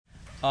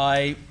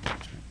I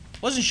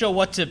wasn't sure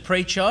what to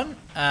preach on,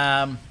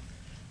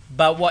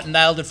 but what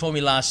nailed it for me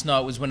last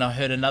night was when I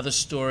heard another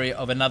story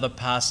of another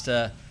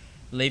pastor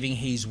leaving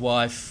his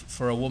wife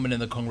for a woman in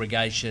the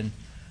congregation,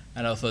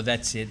 and I thought,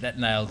 that's it, that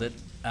nailed it.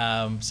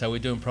 So we're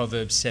doing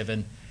Proverbs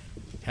 7,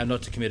 how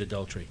not to commit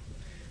adultery.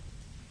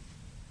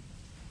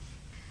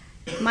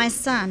 My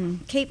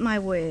son, keep my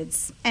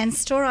words and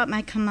store up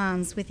my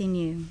commands within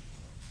you.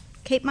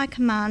 Keep my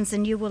commands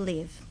and you will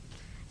live.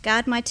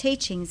 Guard my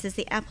teachings as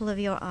the apple of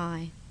your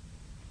eye.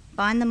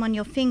 Bind them on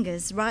your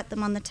fingers, write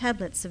them on the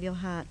tablets of your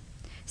heart.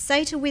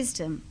 Say to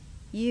wisdom,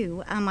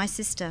 you are my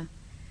sister,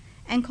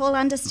 and call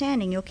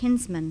understanding your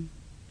kinsman.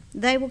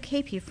 They will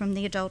keep you from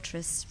the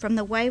adulteress, from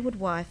the wayward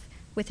wife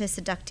with her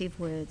seductive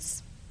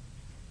words.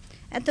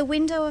 At the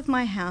window of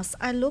my house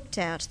I looked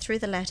out through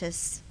the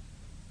lattice.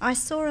 I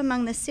saw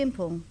among the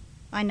simple,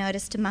 I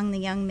noticed among the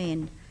young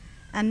men,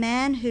 a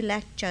man who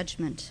lacked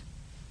judgment.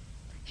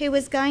 He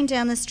was going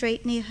down the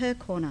street near her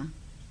corner,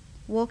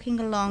 walking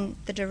along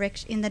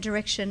in the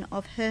direction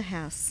of her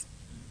house.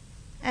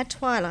 At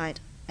twilight,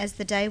 as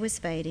the day was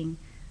fading,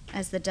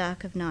 as the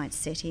dark of night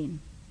set in.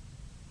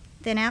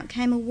 Then out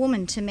came a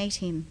woman to meet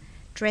him,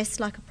 dressed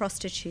like a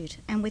prostitute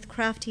and with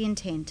crafty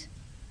intent.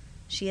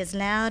 She is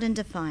loud and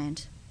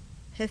defiant.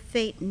 Her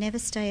feet never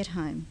stay at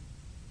home.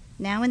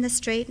 Now in the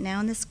street, now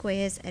in the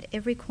squares, at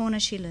every corner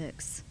she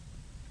lurks.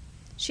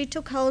 She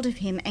took hold of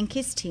him and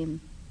kissed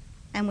him,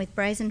 and with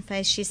brazen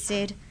face she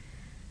said,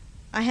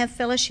 I have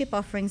fellowship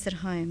offerings at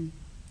home.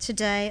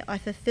 Today I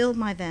fulfilled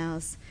my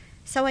vows,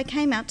 so I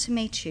came out to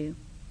meet you.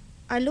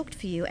 I looked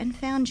for you and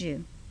found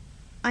you.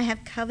 I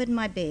have covered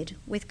my bed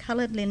with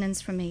coloured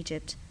linens from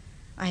Egypt.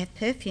 I have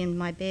perfumed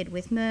my bed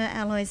with myrrh,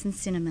 aloes and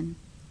cinnamon.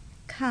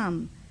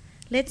 Come,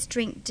 let's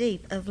drink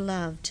deep of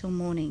love till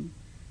morning.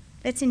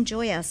 Let's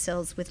enjoy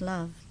ourselves with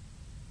love.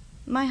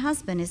 My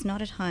husband is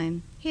not at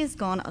home. He has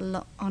gone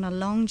on a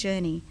long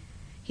journey.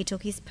 He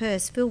took his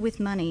purse filled with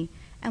money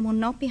and will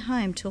not be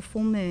home till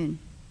full moon.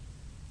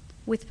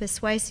 With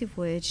persuasive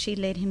words she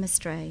led him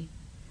astray.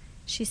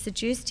 She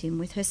seduced him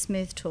with her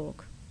smooth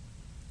talk.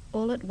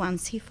 All at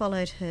once he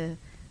followed her,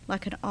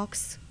 like an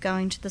ox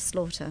going to the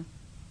slaughter,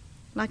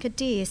 like a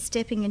deer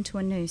stepping into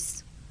a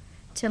noose,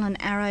 till an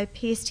arrow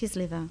pierced his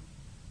liver,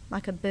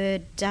 like a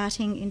bird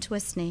darting into a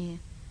snare,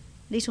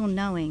 little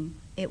knowing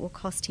it will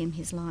cost him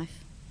his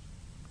life.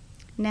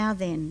 Now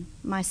then,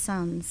 my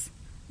sons,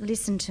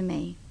 listen to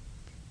me.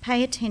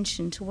 Pay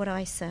attention to what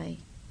I say.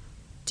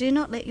 Do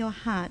not let your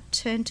heart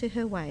turn to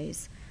her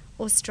ways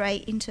or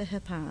stray into her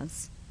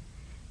paths.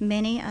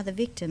 Many are the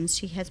victims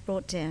she has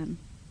brought down.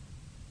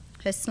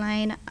 Her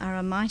slain are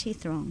a mighty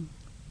throng.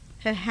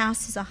 Her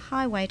house is a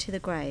highway to the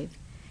grave,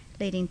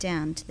 leading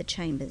down to the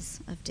chambers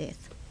of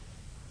death.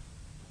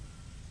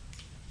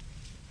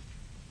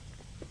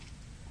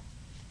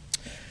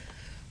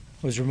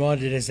 I was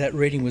reminded as that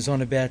reading was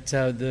on about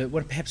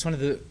perhaps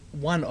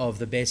one of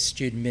the best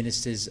student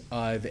ministers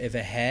I've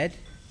ever had.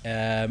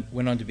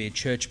 Went on to be a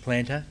church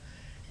planter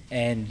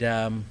and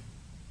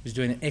was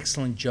doing an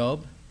excellent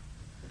job.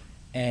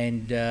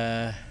 And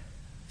a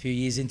few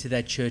years into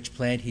that church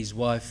plant, his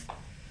wife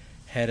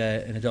had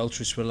an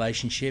adulterous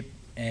relationship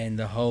and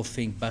the whole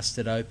thing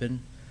busted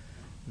open.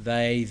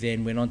 They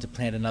then went on to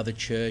plant another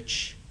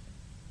church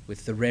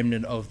with the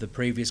remnant of the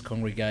previous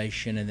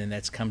congregation, and then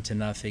that's come to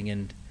nothing.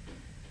 And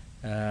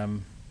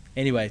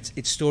anyway,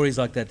 it's stories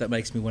like that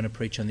makes me want to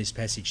preach on this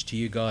passage to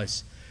you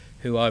guys,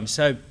 who I'm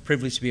so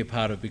privileged to be a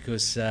part of,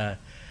 because I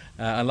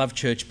love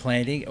church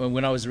planting.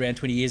 When I was around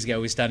 20 years ago,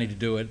 we were starting to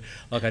do it.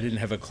 Like, I didn't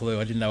have a clue.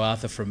 I didn't know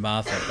Arthur from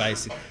Martha,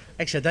 basically.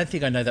 Actually, I don't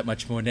think I know that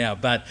much more now,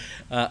 but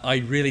I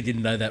really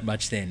didn't know that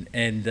much then.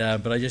 And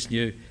but I just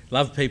knew,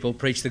 love people,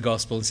 preach the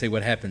gospel and see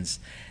what happens.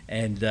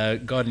 And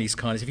God in his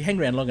kindness, if you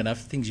hang around long enough,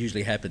 things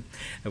usually happen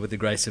with the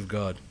grace of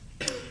God.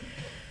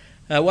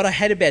 What I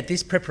had about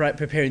this,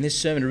 preparing this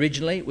sermon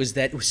originally, was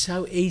that it was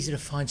so easy to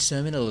find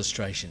sermon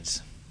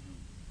illustrations.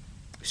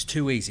 It was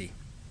too easy.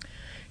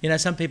 You know,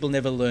 some people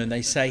never learn.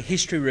 They say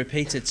history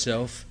repeats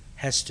itself,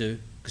 has to,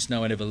 because no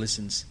one ever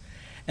listens.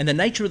 And the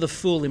nature of the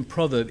fool in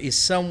Proverb is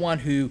someone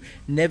who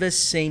never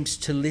seems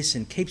to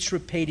listen, keeps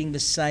repeating the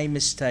same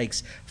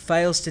mistakes,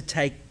 fails to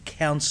take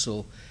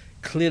counsel,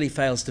 clearly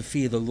fails to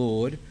fear the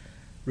Lord,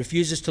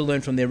 refuses to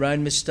learn from their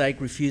own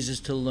mistake, refuses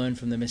to learn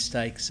from the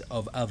mistakes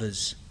of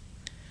others.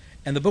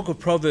 And the book of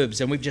Proverbs,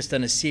 and we've just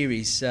done a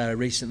series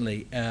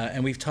recently,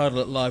 and we've titled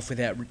it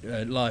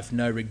Life,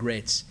 No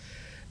Regrets,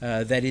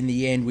 that in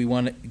the end we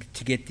want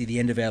to get to the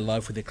end of our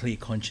life with a clear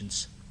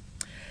conscience.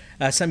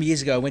 Some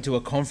years ago I went to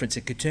a conference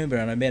at Katoomba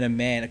and I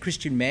met a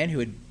Christian man who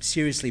had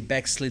seriously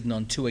backslidden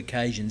on 2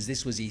 occasions.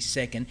 This was his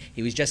second.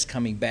 He was just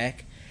coming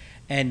back.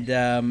 And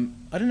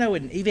I don't know,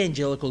 when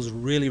evangelicals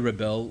really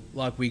rebel,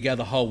 like we go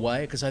the whole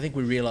way, because I think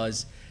we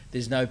realise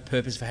there's no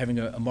purpose for having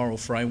a moral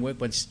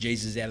framework once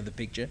Jesus is out of the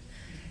picture.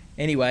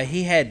 Anyway,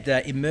 he had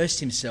immersed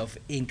himself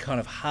in kind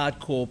of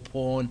hardcore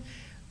porn,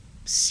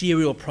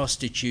 serial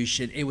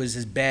prostitution. It was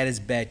as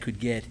bad could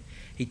get.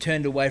 He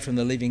turned away from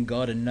the living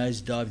God and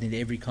nosedived into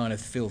every kind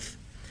of filth.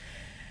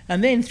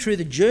 And then through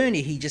the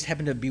journey, he just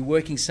happened to be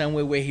working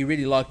somewhere where he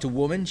really liked a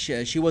woman.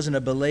 She wasn't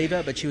a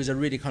believer, but she was a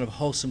really kind of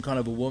wholesome kind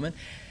of a woman.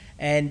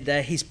 And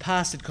his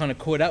past had kind of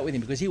caught up with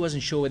him because he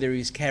wasn't sure whether he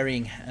was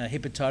carrying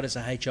hepatitis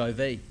or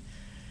HIV.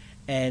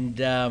 And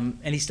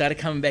he started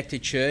coming back to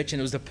church, and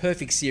it was the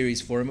perfect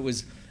series for him. It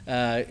was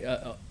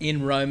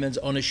in Romans,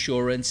 on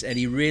assurance, and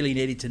he really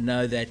needed to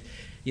know that,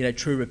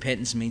 true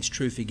repentance means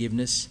true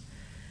forgiveness.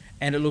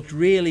 And it looked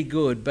really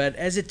good, but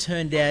as it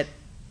turned out,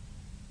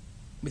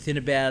 within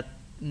about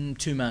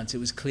 2 months, it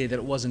was clear that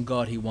it wasn't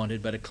God he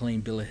wanted, but a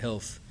clean bill of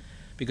health.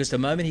 Because the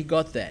moment he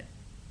got that,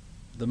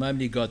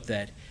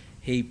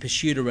 he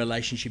pursued a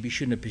relationship he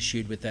shouldn't have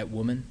pursued with that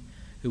woman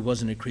who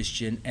wasn't a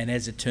Christian, and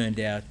as it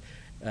turned out,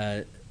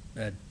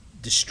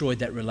 destroyed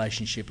that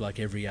relationship like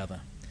every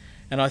other.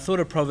 And I thought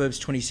of Proverbs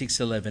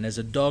 26:11, as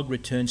a dog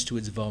returns to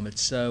its vomit,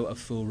 so a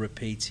fool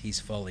repeats his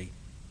folly.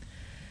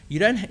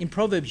 In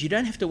Proverbs, you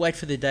don't have to wait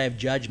for the day of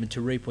judgment to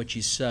reap what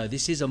you sow.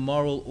 This is a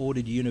moral,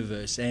 ordered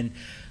universe, and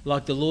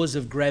like the laws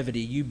of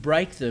gravity, you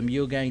break them,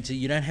 you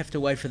don't have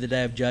to wait for the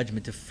day of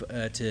judgment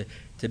to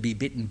be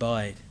bitten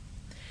by it.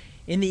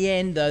 In the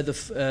end, though,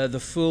 the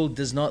fool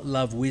does not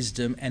love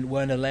wisdom and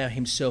won't allow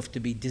himself to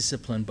be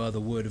disciplined by the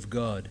word of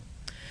God.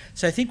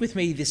 So think with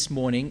me this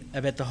morning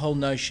about the whole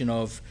notion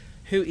of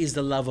who is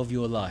the love of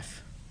your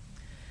life.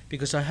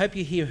 Because I hope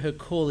you hear her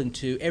calling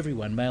to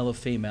everyone, male or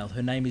female.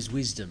 Her name is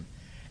Wisdom,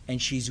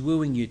 and she's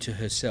wooing you to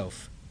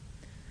herself.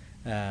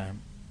 Now,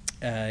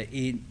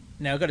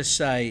 I've got to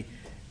say,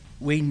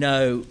 we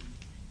know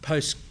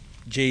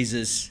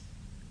post-Jesus,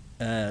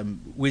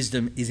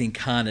 wisdom is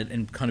incarnate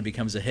and kind of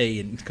becomes a he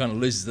and kind of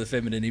loses the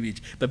feminine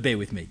image, but bear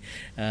with me.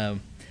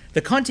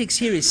 The context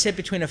here is set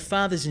between a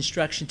father's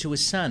instruction to a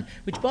son,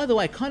 which, by the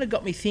way, kind of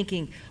got me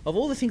thinking of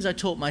all the things I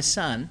taught my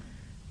son.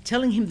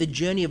 Telling him the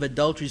journey of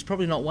adultery is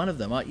probably not one of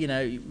them.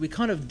 We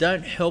kind of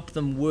don't help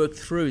them work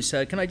through.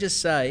 So can I just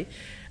say,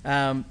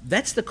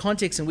 that's the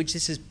context in which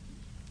this is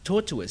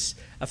taught to us.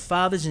 A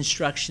father's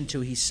instruction to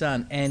his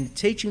son, and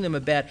teaching them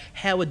about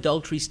how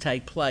adulteries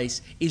take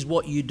place is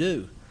what you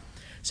do.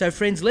 So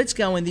friends, let's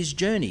go on this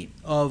journey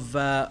of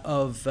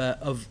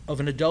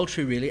an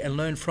adultery really, and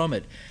learn from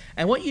it.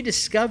 And what you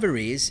discover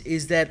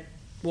is that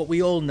what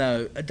we all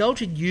know,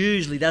 adultery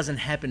usually doesn't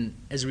happen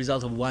as a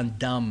result of one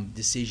dumb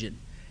decision.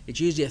 It's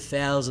usually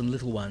 1,000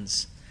 little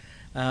ones,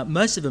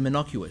 most of them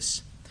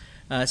innocuous.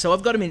 So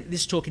I've got them in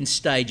this talk in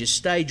stages.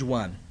 Stage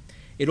 1,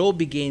 it all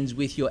begins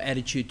with your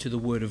attitude to the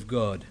Word of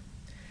God.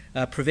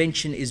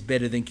 Prevention is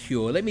better than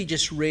cure. Let me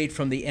just read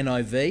from the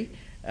NIV,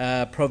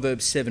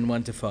 Proverbs 7,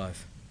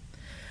 1-5.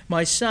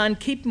 My son,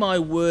 keep my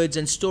words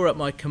and store up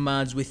my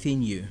commands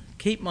within you.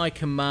 Keep my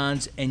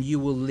commands and you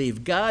will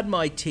live. Guard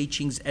my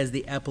teachings as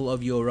the apple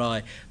of your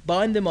eye.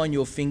 Bind them on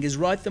your fingers,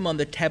 write them on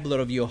the tablet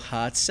of your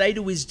heart. Say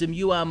to wisdom,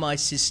 you are my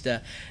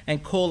sister,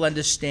 and call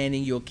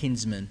understanding your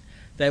kinsman.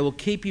 They will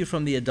keep you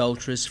from the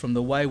adulteress, from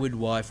the wayward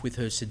wife with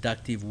her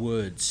seductive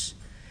words.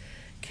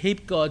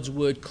 Keep God's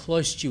word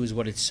close to you is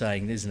what it's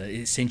saying, isn't it?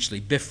 Essentially,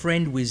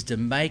 befriend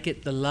wisdom, make her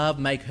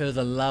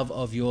the love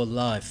of your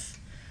life.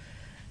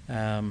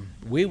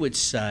 We would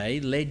say,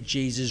 let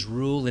Jesus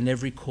rule in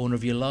every corner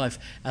of your life.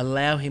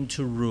 Allow him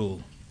to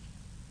rule.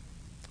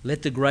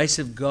 Let the grace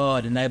of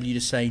God enable you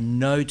to say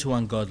no to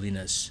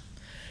ungodliness.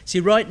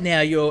 See, right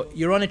now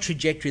you're on a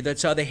trajectory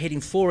that's either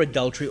heading for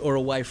adultery or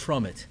away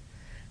from it.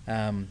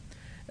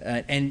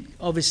 And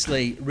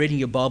obviously reading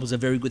your Bible is a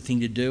very good thing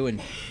to do, and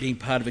being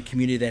part of a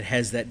community that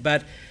has that.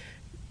 But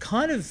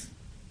kind of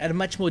at a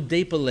much more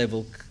deeper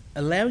level,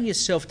 allowing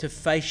yourself to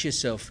face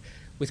yourself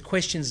with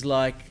questions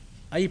like,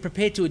 are you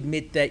prepared to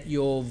admit that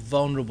you're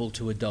vulnerable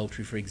to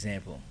adultery, for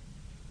example?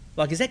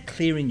 Like, is that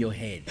clear in your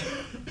head?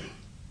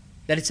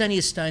 That it's only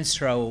a stone's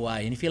throw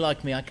away, and if you're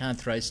like me, I can't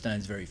throw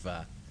stones very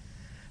far.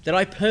 That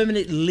I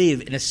permanently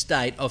live in a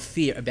state of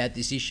fear about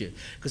this issue,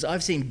 because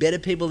I've seen better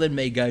people than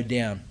me go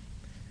down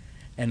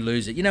and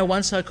lose it.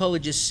 One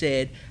psychologist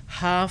said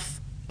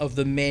half of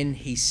the men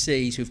he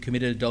sees who've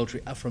committed adultery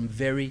are from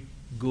very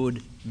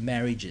good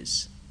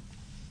marriages.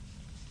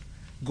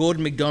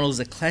 Gordon MacDonald's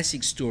a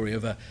classic story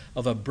of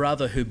a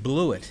brother who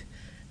blew it.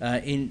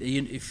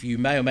 If you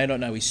may or may not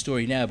know his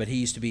story now, but he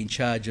used to be in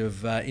charge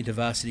of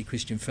InterVarsity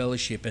Christian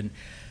Fellowship, and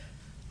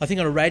I think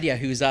on a radio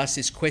he was asked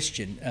this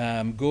question.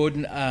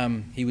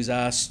 He was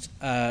asked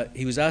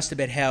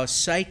about how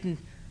Satan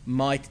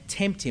might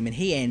tempt him, and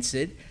he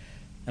answered,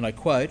 and I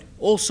quote,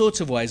 "All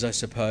sorts of ways, I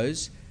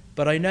suppose,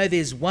 but I know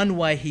there's one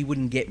way he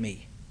wouldn't get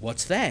me."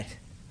 What's that?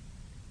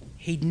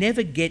 He'd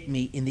never get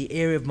me in the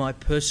area of my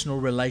personal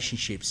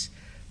relationships.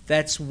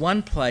 That's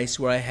one place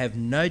where I have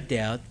no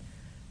doubt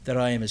that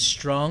I am as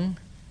strong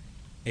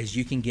as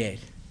you can get.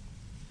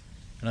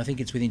 And I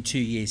think it's within 2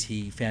 years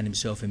he found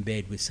himself in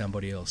bed with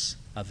somebody else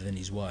other than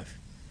his wife.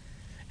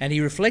 And he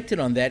reflected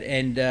on that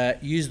and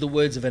used the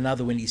words of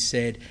another when he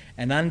said,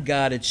 an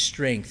unguarded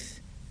strength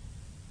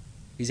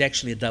is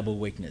actually a double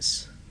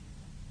weakness.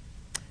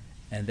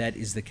 And that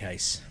is the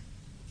case.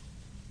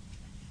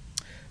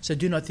 So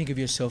do not think of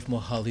yourself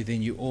more holy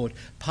than you ought.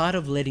 Part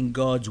of letting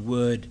God's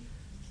word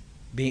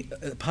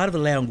part of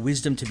allowing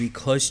wisdom to be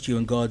close to you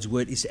in God's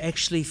word is to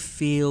actually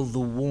feel the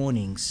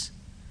warnings,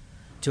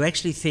 to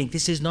actually think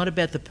this is not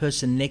about the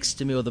person next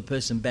to me or the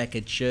person back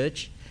at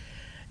church.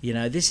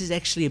 This is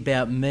actually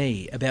about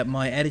me, about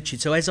my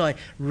attitude. So as I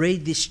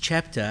read this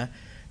chapter,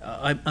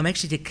 I'm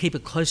actually to keep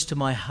it close to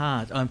my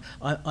heart.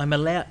 I'm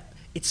allowed.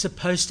 It's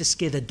supposed to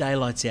scare the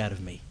daylights out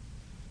of me.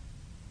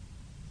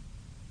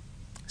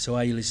 So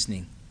are you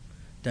listening?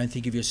 Don't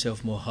think of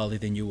yourself more highly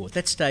than you ought.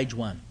 That's stage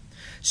one.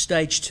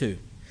 Stage two.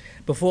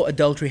 Before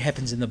adultery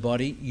happens in the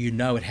body, you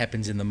know it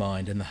happens in the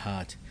mind and the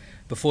heart.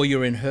 Before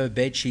you're in her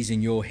bed, she's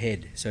in your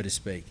head, so to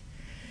speak.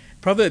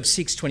 Proverbs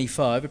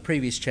 6:25, a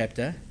previous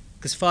chapter,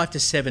 because 5 to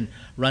 7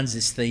 runs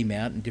this theme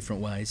out in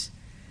different ways.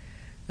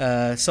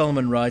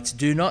 Solomon writes,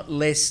 "Do not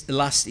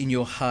lust in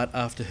your heart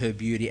after her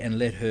beauty, and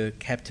let her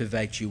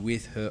captivate you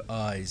with her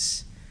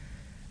eyes."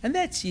 And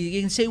that's,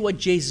 you can see what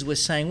Jesus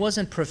was saying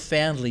wasn't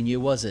profoundly new,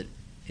 was it,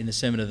 in the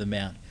Sermon on the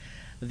Mount?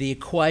 The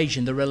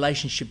equation, the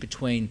relationship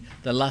between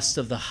the lust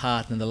of the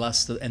heart and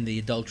and the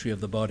adultery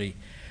of the body,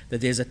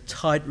 that there's a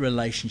tight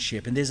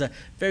relationship, and there's a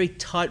very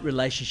tight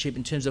relationship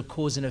in terms of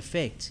cause and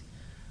effect.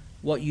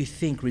 What you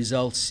think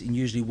results in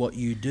usually what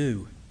you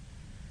do.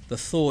 The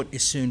thought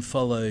is soon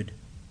followed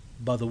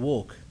by the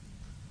walk.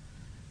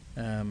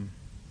 And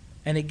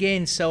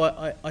again,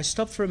 so I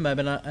stop for a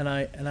moment and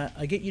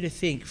I get you to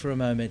think for a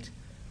moment,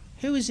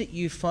 who is it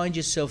you find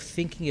yourself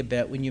thinking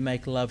about when you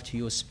make love to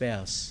your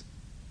spouse?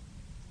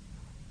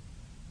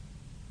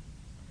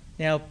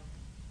 Now,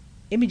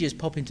 images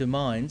pop into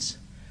minds,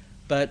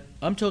 but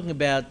I'm talking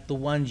about the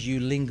ones you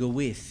linger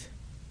with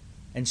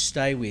and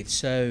stay with.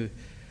 So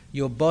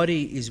your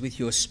body is with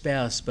your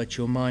spouse, but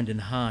your mind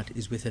and heart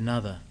is with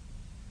another.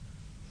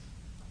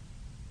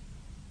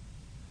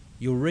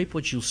 You'll reap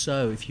what you'll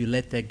sow if you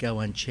let that go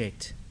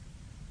unchecked.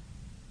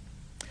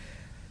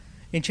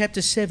 In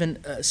chapter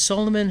 7,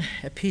 Solomon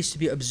appears to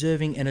be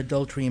observing an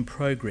adultery in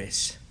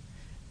progress.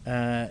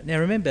 Now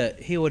remember,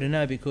 he ought to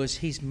know because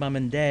his mum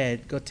and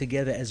dad got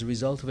together as a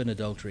result of an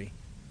adultery.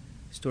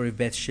 Story of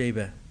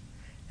Bathsheba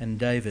and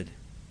David.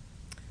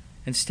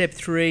 And step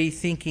 3,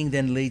 thinking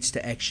then leads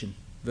to action.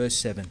 Verse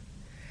 7.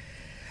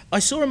 I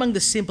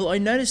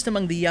noticed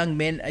among the young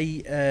men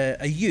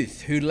a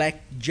youth who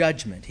lacked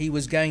judgment. He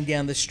was going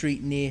down the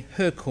street near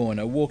her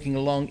corner, walking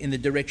along in the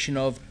direction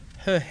of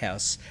her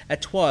house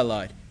at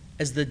twilight,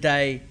 as the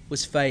day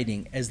was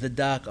fading, as the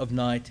dark of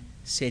night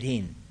set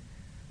in.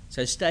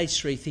 So stage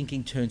 3,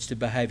 thinking turns to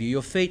behaviour.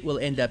 Your feet will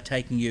end up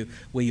taking you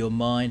where your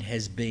mind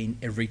has been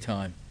every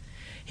time.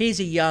 Here's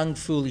a young,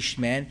 foolish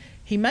man.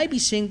 He may be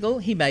single,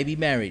 he may be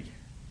married.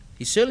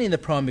 He's certainly in the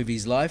prime of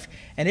his life,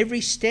 and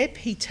every step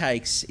he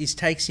takes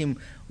takes him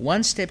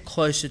one step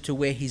closer to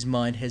where his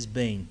mind has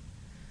been.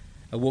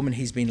 A woman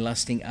he's been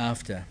lusting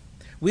after.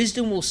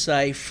 Wisdom will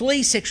say,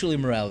 flee sexual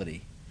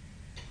immorality.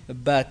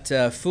 But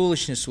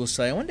foolishness will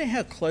say, I wonder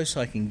how close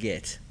I can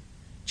get.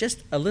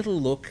 Just a little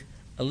look,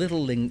 a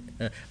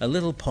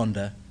little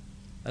ponder,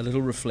 a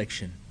little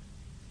reflection.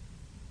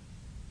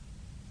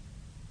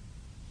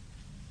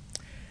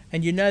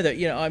 And you know that,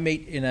 I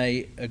meet in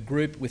a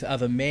group with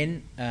other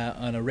men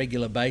on a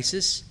regular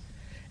basis,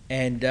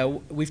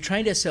 and we've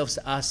trained ourselves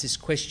to ask this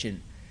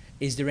question,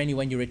 is there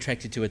anyone you're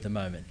attracted to at the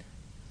moment?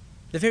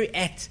 The very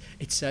act,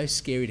 it's so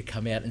scary to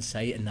come out and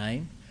say a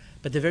name,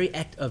 but the very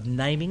act of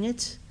naming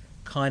it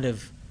kind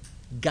of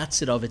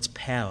guts it of its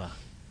power.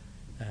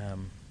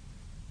 And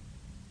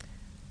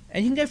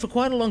you can go for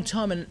quite a long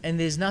time and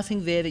there's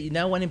nothing there that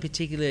no one in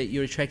particular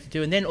you're attracted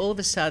to, and then all of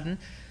a sudden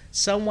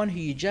someone who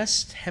you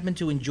just happen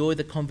to enjoy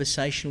the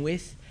conversation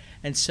with,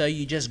 and so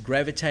you just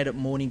gravitate at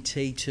morning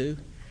tea to,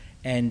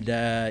 and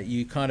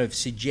you kind of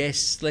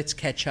suggest, let's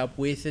catch up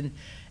with, and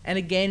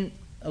again,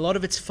 a lot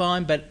of it's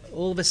fine, but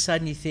all of a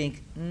sudden you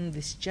think,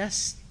 this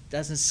just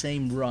doesn't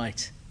seem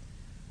right.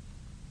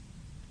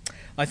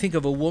 I think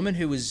of a woman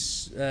who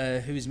was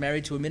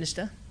married to a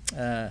minister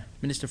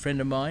friend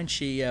of mine.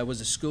 She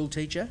was a school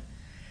teacher,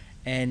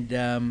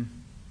 and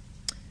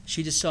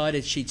she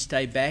decided she'd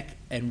stay back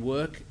and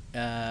work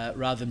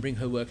rather than bring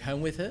her work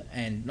home with her,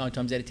 and 9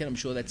 times out of 10 I'm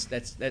sure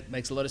that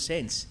makes a lot of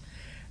sense.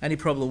 Only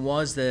problem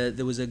was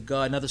there was a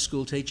guy, another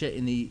school teacher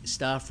in the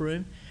staff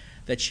room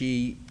that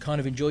she kind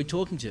of enjoyed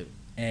talking to,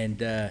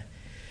 and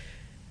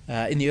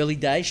in the early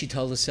days she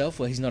told herself,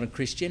 well, he's not a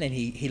Christian and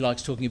he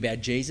likes talking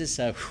about Jesus,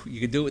 so you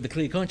could do it with a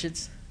clear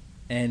conscience.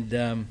 And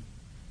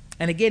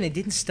again, it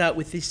didn't start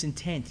with this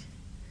intent.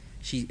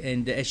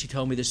 As she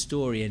told me the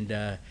story,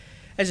 and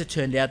as it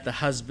turned out,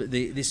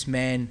 this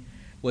man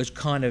was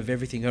kind of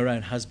everything her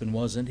own husband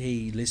wasn't.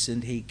 He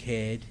listened, he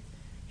cared,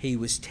 he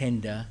was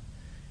tender,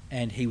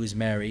 and he was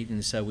married,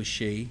 and so was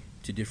she,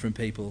 to different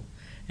people.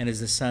 And as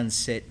the sun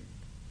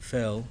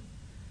fell,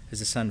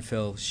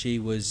 she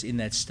was in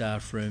that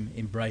staff room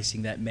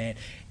embracing that man.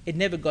 It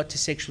never got to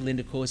sexual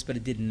intercourse, but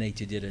it didn't need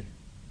to, did it?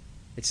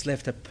 It's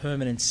left a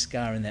permanent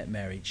scar in that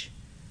marriage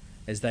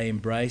as they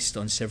embraced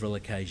on several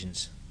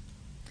occasions.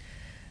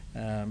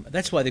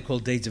 That's why they're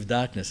called deeds of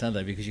darkness, aren't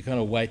they? Because you kind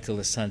of wait till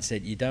the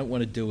sunset. You don't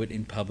want to do it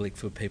in public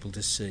for people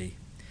to see.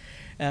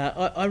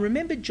 I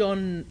remember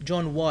John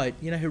White,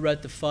 you know, who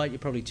wrote The Fight. You're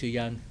probably too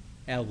young.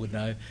 Al would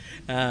know.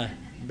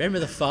 Remember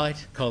The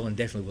Fight? Colin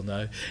definitely will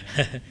know.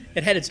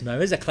 It had its moments.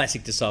 It was a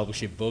classic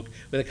discipleship book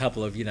with a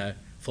couple of,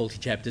 faulty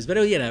chapters, but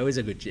it was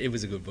a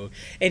good book.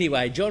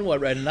 Anyway, John White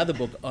wrote another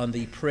book on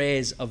the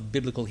prayers of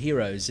biblical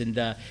heroes,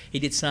 and he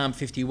did Psalm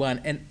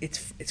 51. And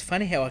it's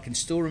funny how I can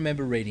still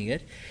remember reading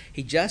it.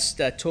 He just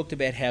talked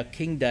about how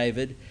King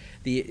David,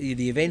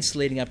 the events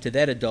leading up to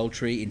that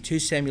adultery in 2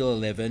 Samuel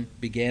 11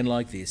 began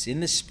like this: in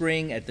the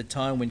spring, at the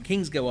time when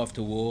kings go off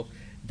to war,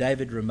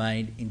 David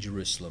remained in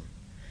Jerusalem.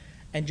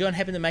 And John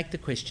happened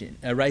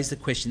to raise the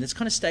question that's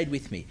kind of stayed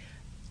with me.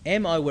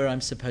 Am I where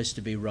I'm supposed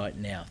to be right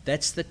now?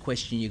 That's the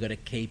question you've got to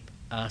keep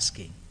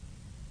asking.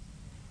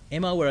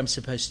 Am I where I'm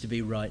supposed to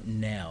be right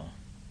now?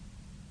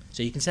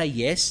 So you can say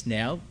yes,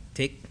 now,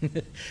 tick.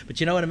 But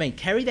you know what I mean?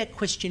 Carry that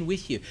question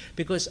with you,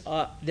 because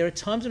there are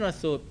times when I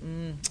thought,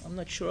 I'm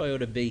not sure I ought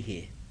to be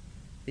here.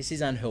 This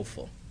is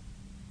unhelpful.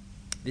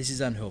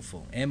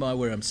 Am I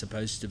where I'm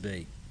supposed to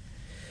be?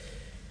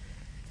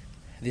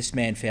 This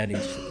man found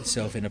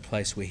himself in a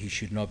place where he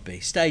should not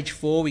be. Stage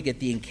 4, we get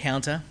the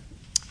encounter.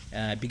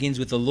 It begins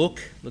with a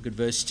look. Look at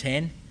verse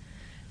 10.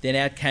 Then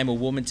out came a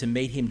woman to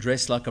meet him,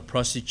 dressed like a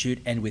prostitute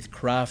and with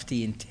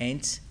crafty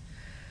intent.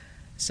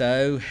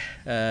 So,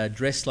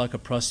 dressed like a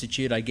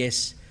prostitute, I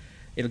guess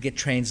it'll get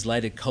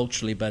translated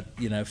culturally, but,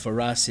 for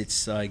us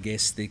it's, I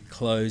guess, the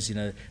clothes,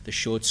 the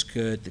short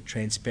skirt, the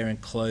transparent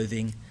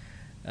clothing,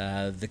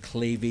 the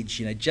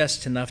cleavage,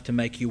 just enough to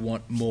make you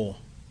want more.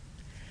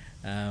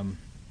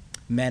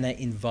 Manner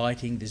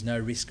inviting, there's no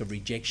risk of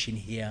rejection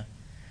here.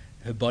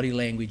 Her body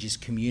language is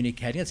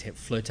communicating. That's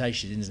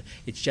flirtation, isn't it?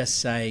 It's just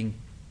saying,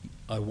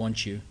 I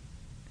want you.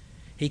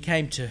 He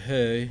came to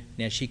her,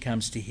 now she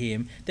comes to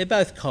him. They're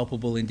both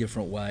culpable in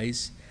different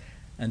ways.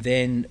 And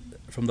then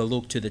from the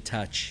look to the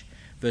touch,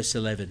 verse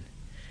 11.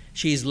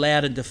 She is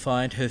loud and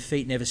defiant. Her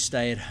feet never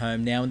stay at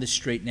home, now in the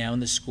street, now in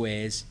the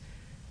squares.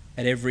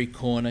 At every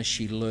corner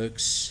she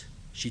lurks.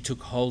 She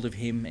took hold of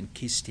him and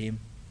kissed him.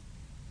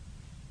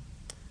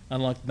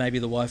 Unlike maybe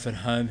the wife at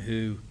home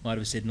who might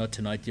have said, not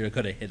tonight, dear, I've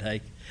got a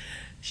headache.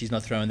 She's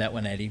not throwing that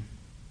one at him.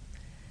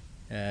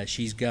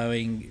 She's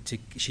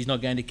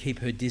not going to keep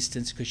her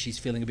distance because she's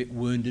feeling a bit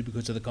wounded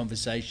because of the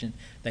conversation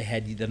they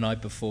had the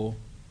night before.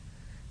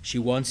 She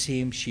wants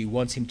him. She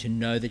wants him to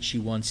know that she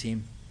wants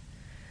him.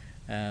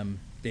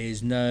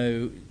 There's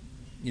no,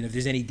 if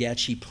there's any doubt,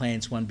 she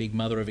plants one big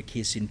mother of a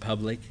kiss in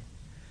public.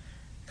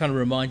 Kind of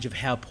reminds you of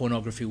how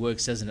pornography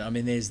works, doesn't it? I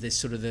mean, there's this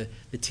sort of the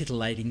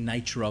titillating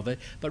nature of it,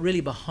 but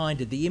really behind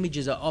it, the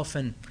images are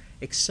often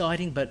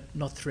exciting but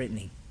not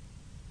threatening.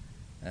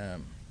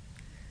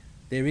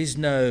 There is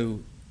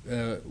no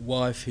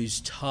wife who's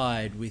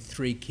tired with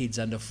 3 kids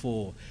under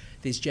 4.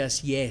 There's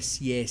just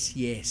yes, yes,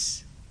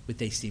 yes with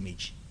this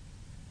image.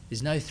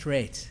 There's no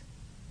threat.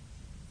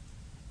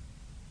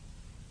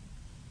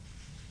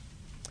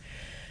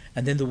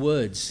 And then the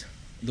words.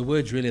 The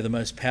words really are the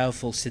most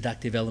powerful,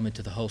 seductive element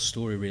to the whole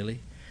story, really.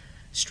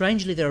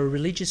 Strangely, there are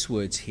religious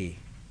words here.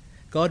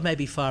 God may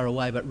be far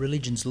away, but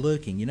religion's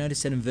lurking. You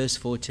notice that in verse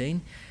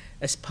 14?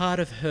 As part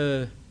of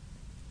her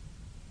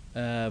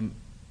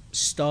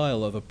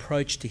style of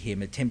approach to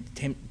him, a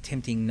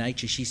tempting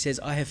nature, she says,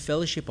 I have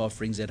fellowship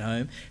offerings at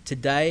home.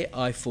 Today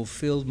I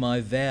fulfilled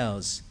my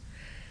vows.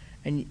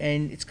 And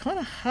it's kind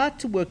of hard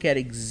to work out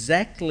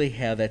exactly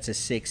how that's a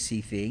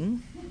sexy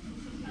thing.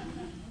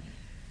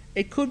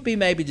 It could be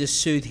maybe to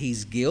soothe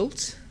his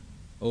guilt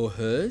or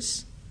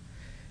hers.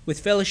 With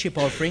fellowship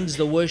offerings,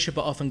 the worshipper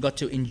often got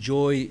to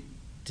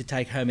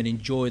take home and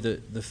enjoy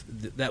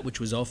that which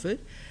was offered.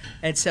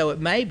 And so it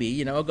may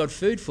be, I've got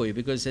food for you,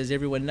 because as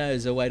everyone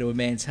knows, the way to a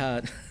man's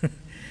heart.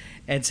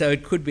 And so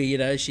it could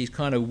be, she's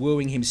kind of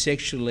wooing him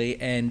sexually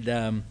and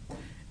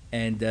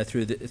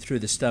through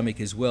the stomach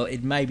as well.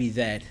 It may be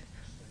that.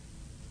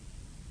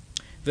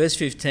 Verse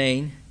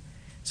 15.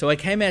 So I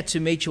came out to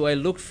meet you, I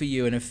looked for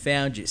you and have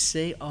found you.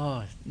 See?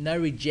 Oh, no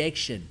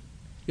rejection.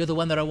 You're the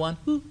one that I want.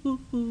 Ooh, ooh,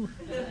 ooh.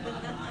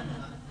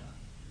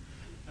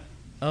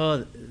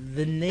 Oh,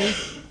 the need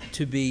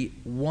to be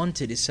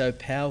wanted is so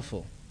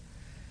powerful.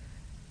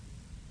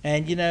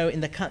 And,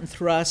 in the cut and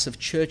thrust of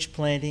church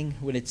planting,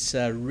 when it's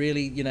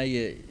really,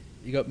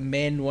 you got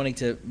men wanting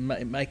to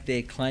make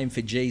their claim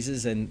for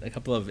Jesus and a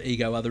couple of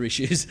other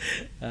issues,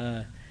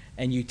 and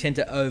you tend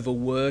to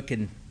overwork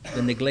and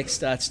the neglect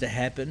starts to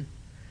happen.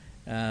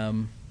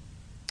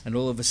 And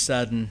all of a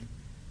sudden,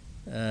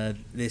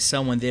 there's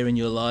someone there in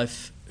your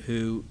life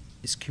who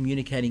is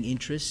communicating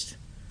interest.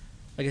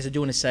 I guess I do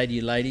want to say to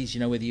you ladies,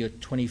 whether you're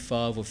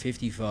 25 or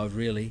 55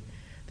 really,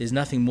 there's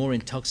nothing more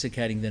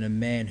intoxicating than a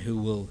man who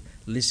will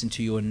listen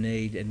to your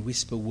need and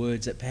whisper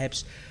words that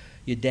perhaps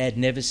your dad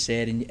never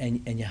said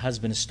and your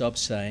husband has stopped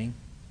saying,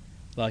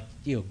 like,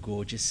 you're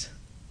gorgeous,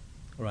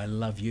 or I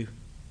love you.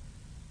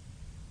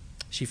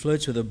 She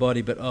flirts with her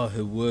body, but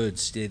her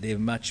words, they're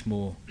much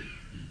more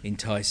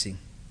enticing.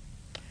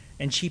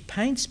 And she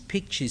paints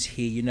pictures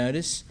here, you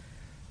notice,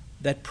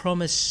 that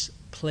promise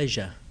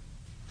pleasure.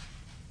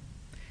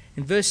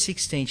 In verse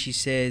 16 she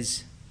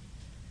says,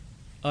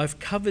 I've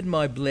covered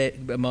my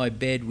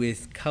bed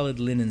with coloured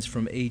linens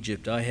from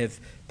Egypt. I have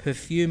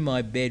perfumed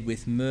my bed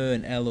with myrrh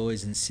and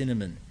aloes and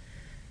cinnamon.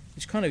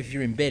 Which kind of, if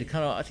you're in bed,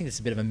 I think it's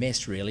a bit of a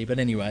mess really, but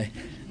anyway,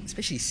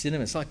 especially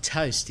cinnamon. It's like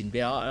toast in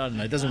bed. I don't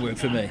know, it doesn't work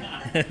for me.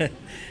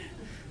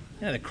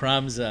 The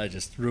crumbs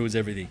just ruins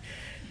everything.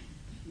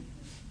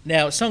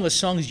 Now, Song of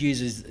Songs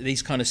uses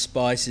these kind of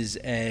spices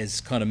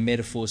as kind of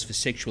metaphors for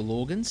sexual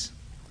organs.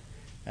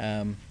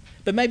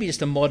 But maybe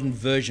just a modern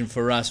version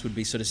for us would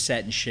be sort of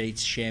satin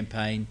sheets,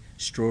 champagne,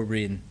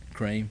 strawberry and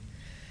cream.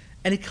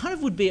 And it kind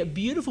of would be a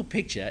beautiful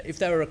picture if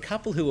they were a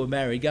couple who were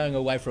married going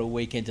away for a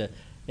weekend to,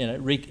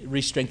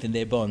 re-strengthen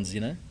their bonds,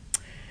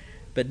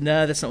 But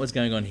no, that's not what's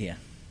going on here.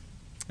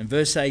 In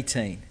verse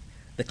 18,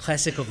 the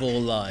classic of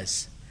all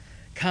lies.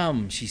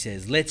 Come, she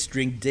says, let's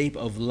drink deep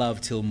of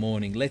love till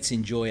morning. Let's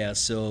enjoy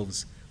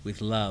ourselves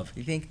with love.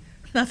 You think,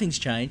 nothing's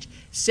changed.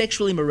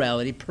 Sexual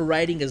immorality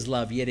parading as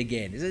love yet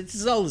again. It's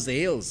as old as the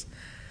hills.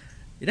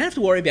 You don't have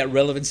to worry about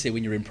relevancy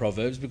when you're in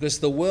Proverbs because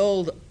the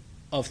world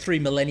of 3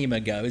 millennium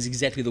ago is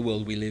exactly the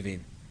world we live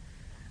in.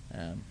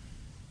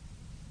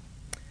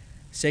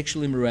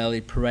 Sexual immorality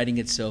parading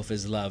itself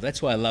as love.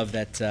 That's why I love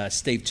that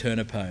Steve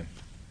Turner poem.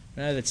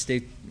 You know that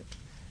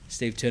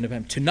Steve Turner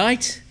poem?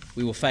 Tonight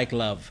we will fake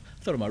love.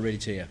 I thought I might read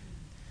it to you.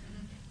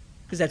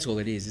 Because that's all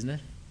it is, isn't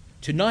it?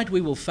 Tonight we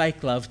will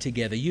fake love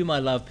together. You, my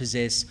love,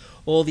 possess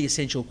all the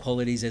essential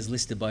qualities as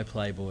listed by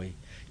Playboy.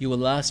 You will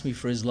last me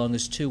for as long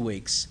as 2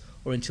 weeks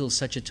or until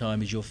such a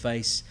time as your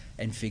face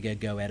and figure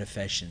go out of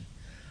fashion.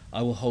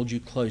 I will hold you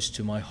close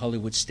to my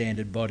Hollywood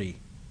standard body.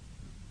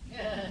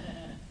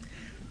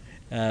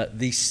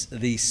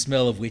 The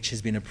smell of which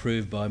has been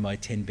approved by my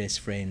 10 best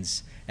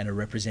friends and a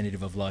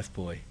representative of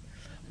Lifebuoy.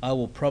 I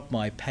will prop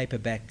my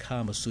paperback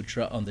Kama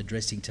Sutra on the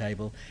dressing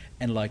table,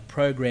 and like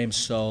programmed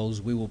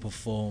souls we will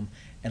perform,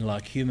 and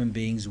like human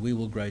beings we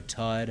will grow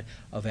tired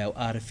of our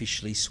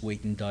artificially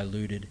sweetened,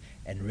 diluted,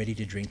 and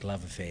ready-to-drink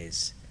love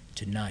affairs.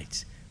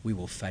 Tonight we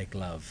will fake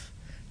love.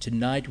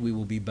 Tonight we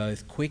will be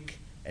both quick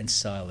and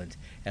silent,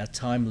 our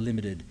time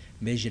limited,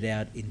 measured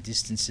out in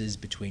distances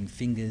between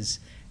fingers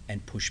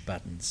and push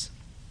buttons.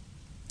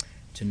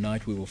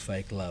 Tonight we will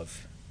fake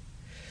love.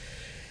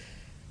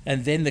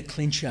 And then the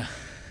clincher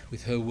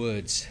with her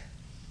words.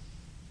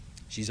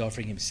 She's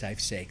offering him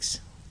safe sex.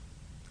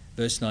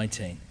 Verse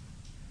 19.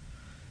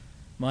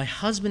 My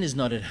husband is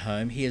not at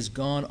home. He has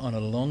gone on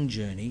a long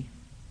journey.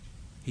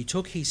 He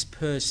took his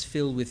purse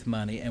filled with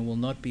money and will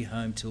not be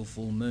home till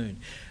full moon.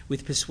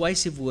 With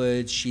persuasive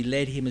words, she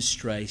led him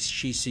astray.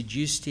 She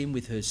seduced him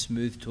with her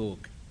smooth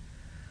talk.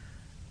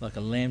 Like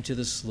a lamb to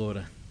the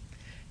slaughter.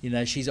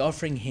 She's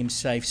offering him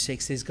safe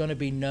sex. There's going to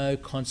be no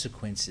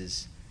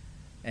consequences.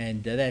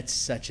 And that's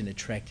such an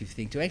attractive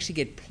thing, to actually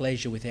get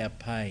pleasure without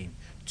pain,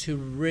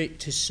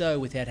 to sow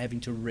without having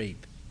to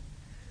reap,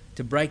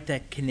 to break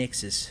that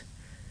connexus.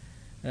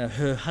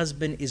 Her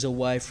husband is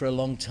away for a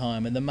long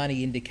time, and the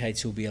money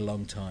indicates he'll be a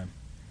long time.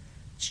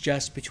 It's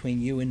just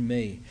between you and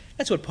me.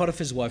 That's what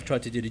Potiphar's wife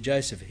tried to do to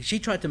Joseph. She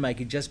tried to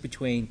make it just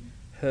between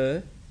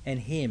her and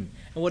him.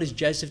 And what does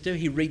Joseph do?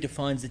 He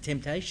redefines the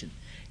temptation.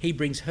 He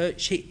brings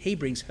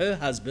her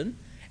husband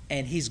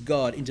and his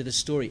God into the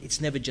story.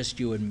 It's never just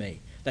you and me.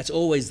 That's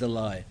always the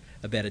lie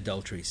about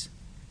adulteries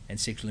and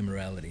sexual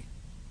immorality.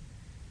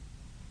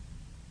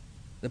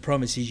 The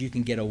promise is you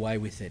can get away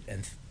with it,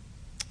 and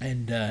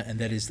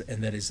that is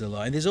the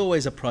lie. And there's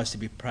always a price to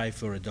be paid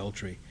for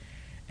adultery,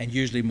 and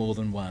usually more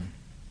than one.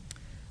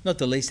 Not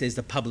the least, there's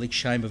the public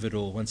shame of it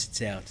all once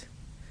it's out,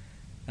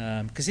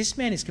 because this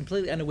man is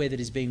completely unaware that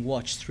he's being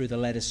watched through the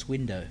lattice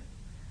window.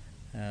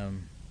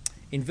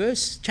 In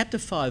chapter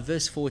 5,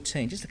 verse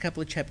 14, just a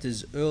couple of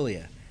chapters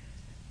earlier,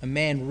 a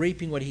man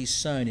reaping what he's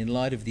sown in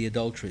light of the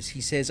adulteress.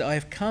 He says, I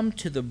have come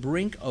to the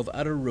brink of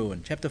utter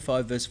ruin. Chapter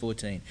 5, verse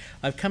 14.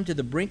 I've come to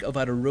the brink of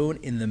utter ruin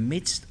in the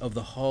midst of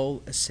the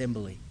whole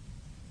assembly.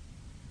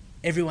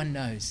 Everyone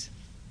knows.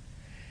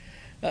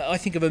 I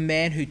think of a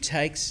man who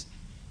takes,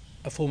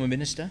 a former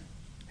minister,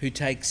 who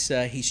takes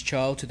his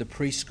child to the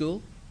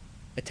preschool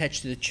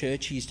attached to the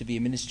church he used to be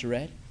a minister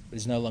at, but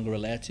is no longer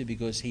allowed to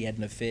because he had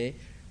an affair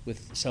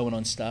with someone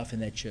on staff in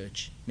that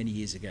church many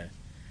years ago.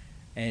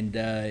 And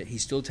he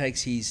still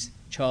takes his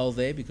child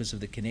there because of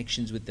the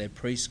connections with that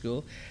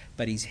preschool,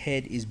 but his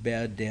head is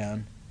bowed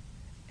down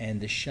and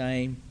the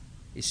shame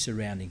is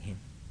surrounding him.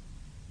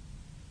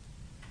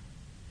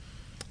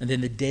 And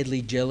then the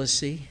deadly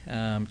jealousy,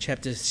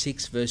 chapter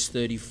 6, verse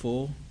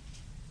 34.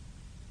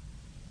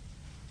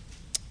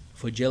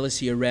 For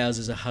jealousy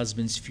arouses a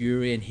husband's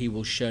fury, and he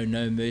will show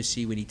no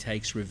mercy when he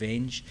takes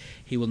revenge.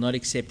 He will not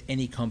accept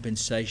any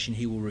compensation.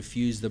 He will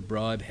refuse the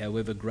bribe,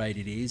 however great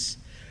it is.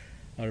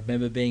 I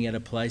remember being at a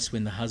place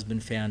when the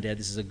husband found out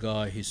this is a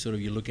guy who sort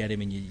of, you look at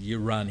him and you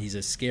run. He's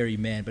a scary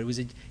man, but he was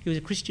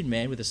a Christian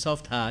man with a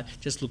soft heart,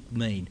 just looked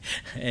mean.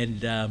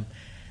 And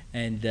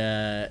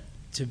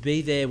to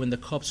be there when the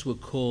cops were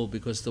called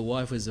because the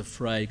wife was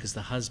afraid because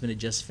the husband had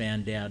just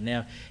found out.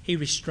 Now, he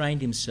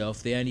restrained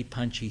himself. The only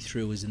punch he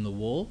threw was in the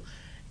wall,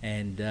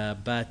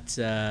 but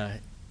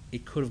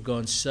it could have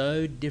gone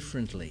so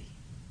differently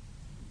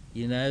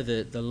You know,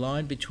 the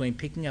line between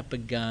picking up a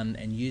gun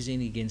and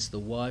using it against the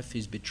wife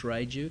who's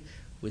betrayed you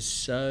was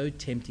so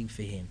tempting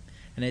for him.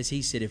 And as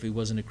he said, if he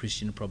wasn't a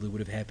Christian, it probably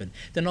would have happened.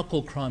 They're not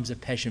called crimes of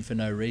passion for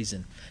no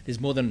reason. There's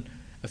more than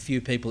a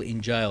few people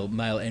in jail,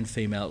 male and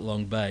female, at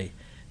Long Bay,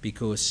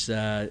 because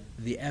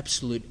the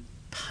absolute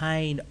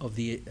pain of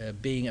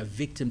being a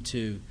victim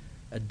to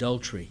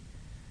adultery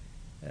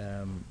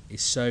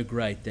is so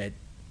great that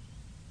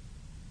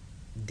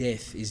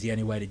death is the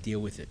only way to deal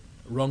with it.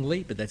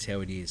 Wrongly, but that's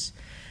how it is.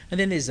 And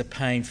then there's the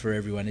pain for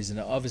everyone, isn't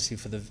it? Obviously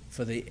for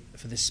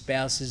the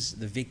spouses,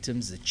 the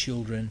victims, the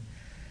children,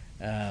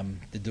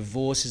 the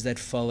divorces that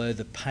follow,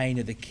 the pain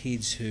of the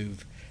kids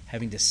who've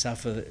having to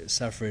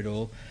suffer it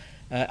all.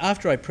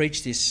 After I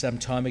preached this some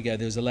time ago,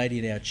 there was a lady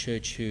in our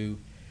church who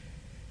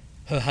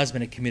her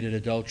husband had committed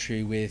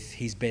adultery with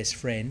his best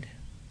friend,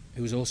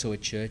 who was also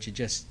at church. It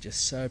just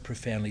so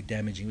profoundly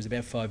damaging. It was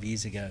about 5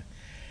 years ago.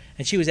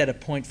 And she was at a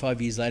point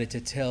 5 years later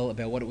to tell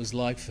about what it was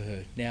like for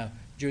her. Now,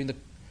 during the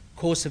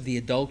course of the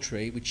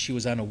adultery, which she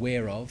was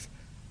unaware of,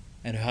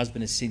 and her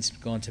husband has since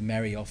gone to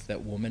marry off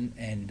that woman,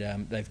 and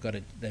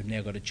they've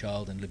now got a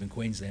child and live in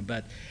Queensland.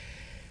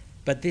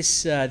 But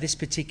this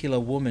particular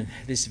woman,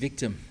 this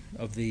victim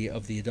of the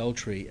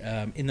adultery,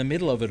 in the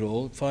middle of it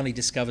all, finally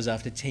discovers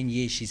after 10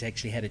 years she's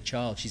actually had a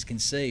child. She's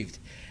conceived.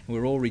 And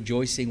we're all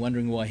rejoicing,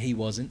 wondering why he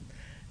wasn't.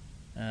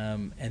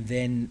 And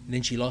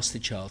then she lost the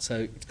child.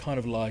 So it's kind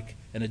of like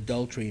an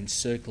adultery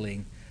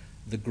encircling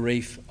the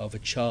grief of a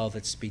child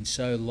that's been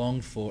so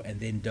longed for and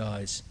then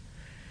dies.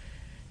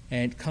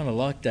 And kind of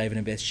like David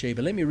and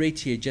Bathsheba. Let me read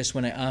to you just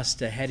when I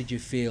asked her, how did you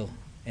feel?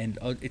 And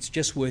it's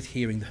just worth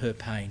hearing her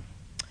pain.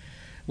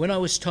 When I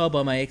was told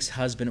by my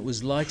ex-husband, it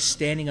was like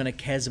standing on a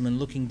chasm and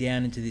looking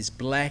down into this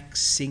black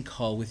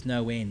sinkhole with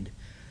no end.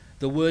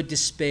 The word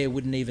despair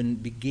wouldn't even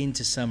begin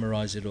to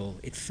summarise it all.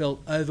 It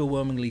felt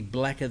overwhelmingly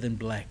blacker than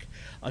black.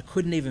 I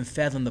couldn't even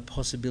fathom the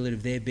possibility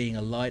of there being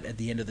a light at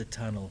the end of the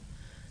tunnel,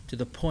 to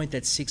the point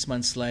that 6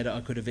 months later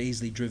I could have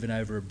easily driven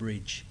over a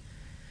bridge.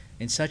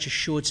 In such a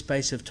short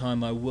space of time,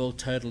 my world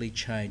totally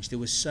changed. There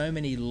were so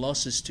many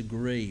losses to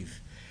grieve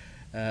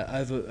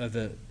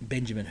over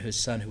Benjamin, her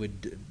son, who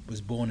was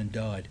born and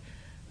died,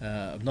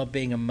 of not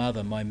being a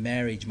mother, my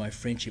marriage, my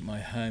friendship, my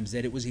homes,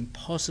 that it was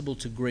impossible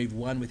to grieve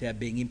one without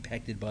being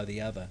impacted by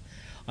the other.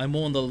 I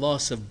mourned the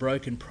loss of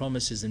broken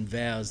promises and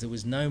vows. There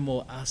was no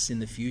more us in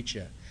the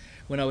future.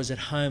 When I was at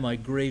home, I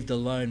grieved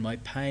alone. My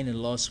pain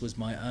and loss was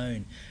my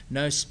own.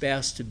 No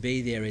spouse to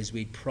be there as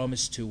we'd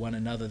promised to one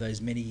another those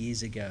many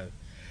years ago.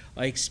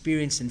 I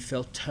experienced and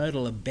felt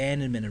total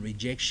abandonment and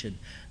rejection,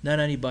 not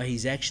only by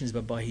his actions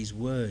but by his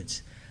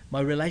words. My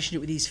relationship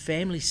with his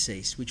family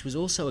ceased, which was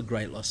also a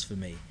great loss for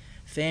me.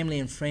 Family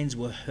and friends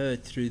were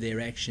hurt through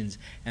their actions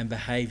and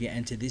behaviour,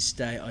 and to this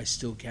day I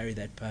still carry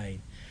that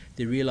pain.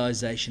 The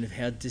realisation of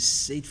how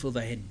deceitful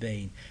they had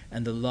been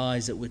and the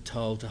lies that were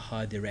told to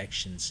hide their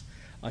actions.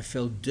 I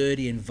felt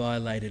dirty and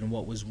violated in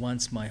what was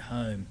once my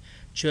home.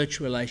 Church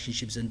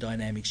relationships and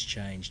dynamics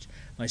changed.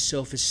 My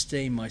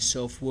self-esteem, my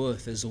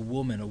self-worth as a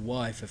woman, a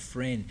wife, a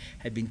friend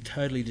had been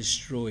totally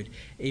destroyed,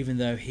 even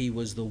though he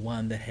was the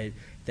one that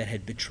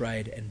had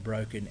betrayed and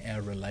broken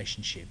our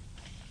relationship.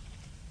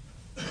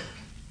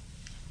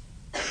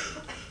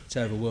 It's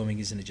overwhelming,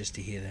 isn't it, just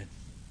to hear that?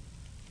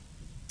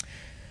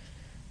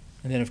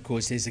 And then, of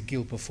course, there's the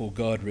guilt before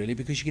God, really,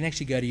 because you can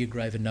actually go to your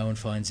grave and no one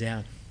finds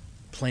out.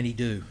 Plenty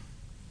do.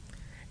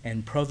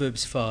 And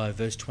Proverbs 5,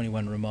 verse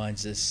 21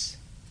 reminds us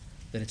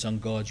that it's on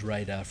God's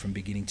radar from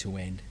beginning to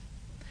end.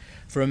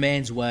 For a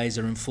man's ways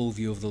are in full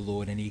view of the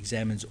Lord, and he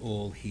examines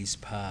all his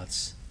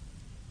paths.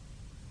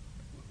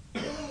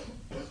 And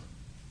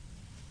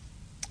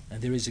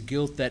there is a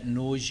guilt that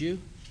gnaws you,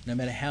 no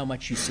matter how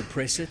much you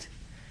suppress it.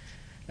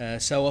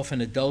 So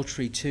often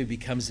adultery too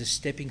becomes a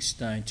stepping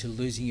stone to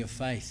losing your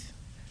faith.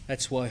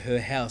 That's why her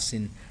house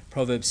in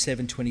Proverbs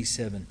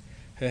 7:27,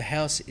 her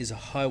house is a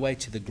highway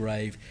to the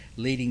grave,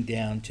 leading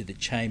down to the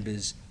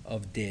chambers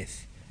of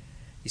death.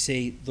 You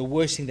see, the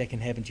worst thing that can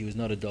happen to you is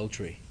not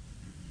adultery.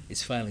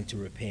 It's failing to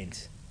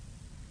repent.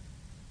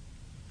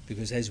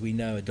 Because as we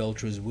know,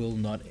 adulterers will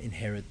not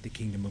inherit the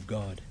kingdom of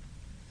God.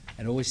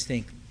 And always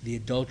think the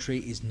adultery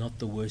is not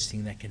the worst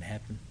thing that can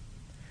happen.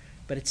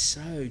 But it's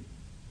so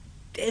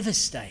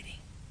devastating.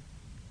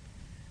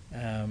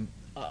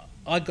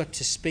 I got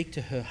to speak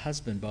to her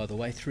husband, by the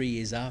way, 3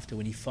 years after,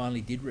 when he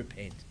finally did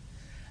repent.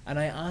 And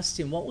I asked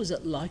him, what was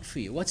it like for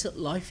you? What's it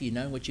like for you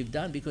knowing what you've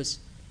done? Because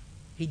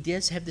he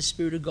does have the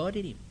Spirit of God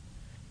in him.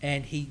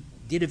 And he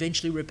did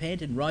eventually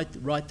repent and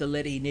write the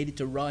letter he needed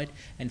to write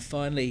and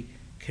finally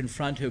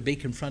confront her, be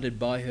confronted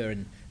by her.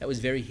 And that was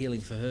very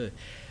healing for her.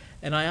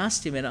 And I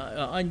asked him, and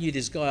I knew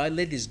this guy. I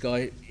led this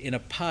guy in a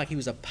park. He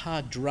was a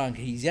park drunk.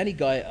 He's the only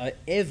guy I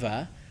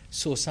ever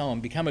saw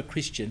someone become a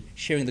Christian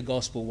sharing the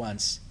gospel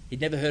once.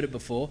 He'd never heard it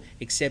before,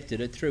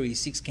 accepted it, threw his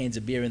 6 cans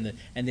of beer and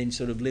then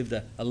sort of lived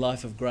a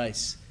life of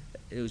grace.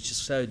 It was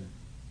just so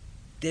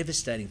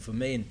devastating for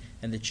me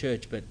and the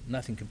church, but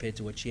nothing compared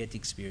to what she had to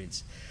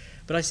experience.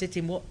 But I said to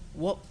him,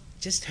 what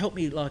just help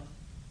me, like,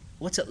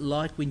 what's it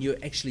like when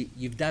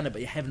you've done it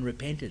but you haven't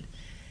repented?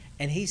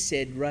 And he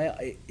said,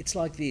 Ray, it's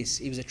like this.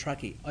 He was a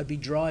truckie. I'd be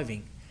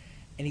driving,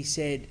 and he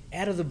said,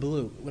 out of the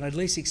blue, when I'd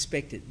least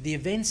expect it, the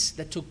events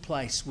that took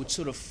place would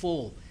sort of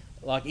fall,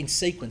 like in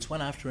sequence,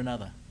 one after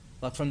another.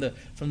 Like from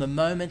the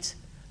moment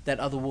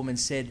that other woman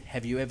said,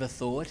 have you ever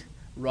thought,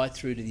 right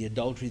through to the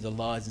adultery, the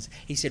lies. And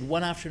he said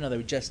one after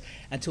another, just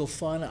until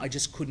finally I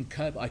just couldn't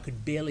cope. I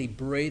could barely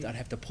breathe. I'd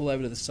have to pull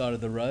over to the side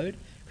of the road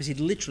because he'd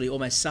literally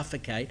almost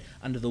suffocate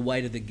under the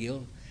weight of the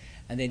guilt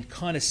and then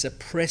kind of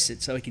suppress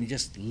it so he can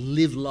just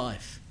live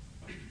life.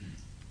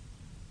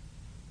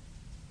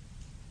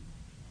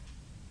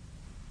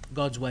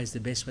 God's way is the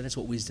best way. That's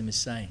what wisdom is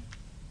saying.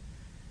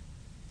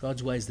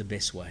 God's way is the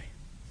best way.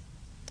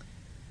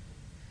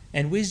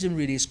 And wisdom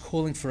really is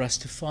calling for us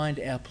to find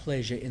our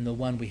pleasure in the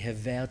one we have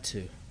vowed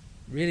to.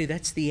 Really,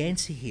 that's the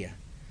answer here.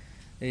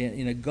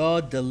 You know,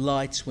 God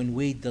delights when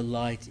we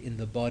delight in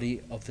the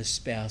body of the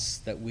spouse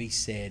that we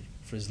said,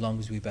 for as long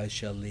as we both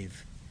shall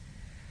live.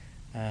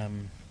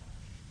 And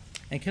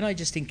can I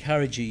just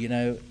encourage you, you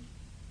know,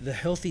 the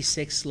healthy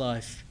sex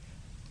life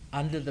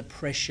under the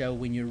pressure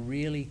when you're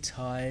really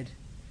tired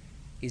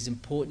is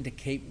important to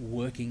keep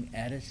working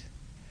at it.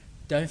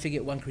 Don't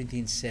forget 1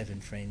 Corinthians 7,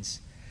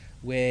 friends,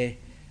 where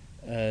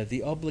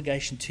the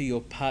obligation to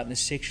your partner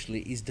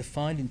sexually is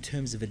defined in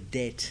terms of a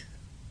debt,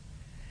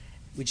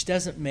 which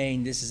doesn't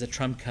mean this is a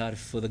trump card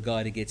for the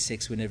guy to get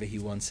sex whenever he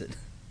wants it.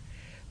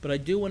 But I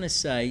do want to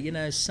say, you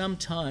know,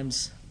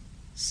 sometimes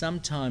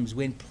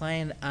when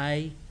plan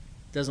A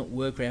doesn't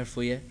work out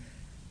for you,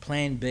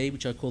 plan B,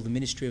 which I call the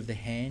ministry of the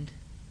hand, do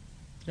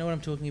you know what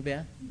I'm talking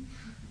about?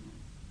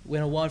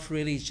 When a wife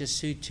really is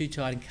just too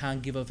tired and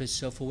can't give of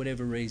herself for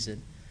whatever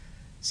reason,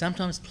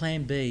 sometimes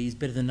plan B is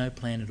better than no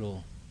plan at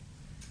all.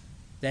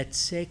 That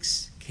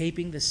sex,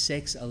 keeping the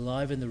sex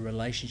alive in the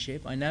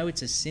relationship, I know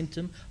it's a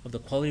symptom of the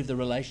quality of the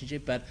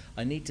relationship, but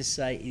I need to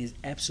say it is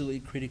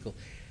absolutely critical.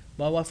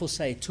 My wife will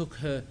say it took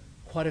her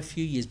quite a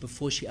few years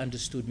before she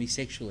understood me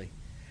sexually.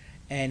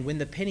 And when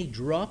the penny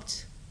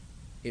dropped,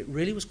 it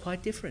really was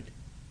quite different.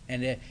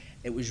 And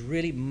it was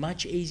really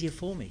much easier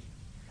for me.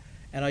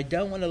 And I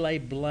don't want to lay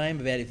blame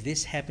about if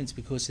this happens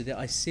because of that.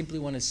 I simply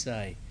want to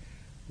say,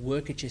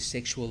 work at your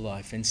sexual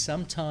life. And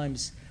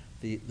sometimes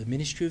the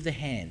ministry of the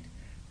hand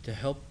to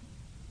help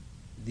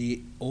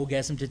the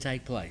orgasm to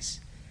take place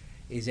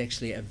is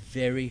actually a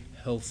very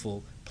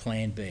helpful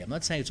plan B. I'm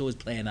not saying it's always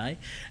plan A.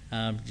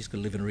 Just got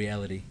to live in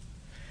reality.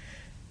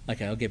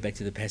 Okay, I'll get back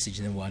to the passage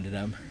and then wind it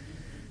up.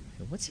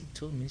 What's he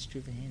talking, ministry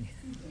of the hand?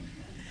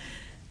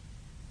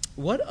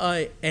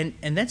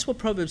 And that's what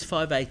Proverbs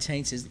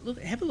 5:18 says.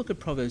 Look, have a look at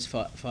Proverbs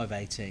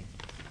 5:18,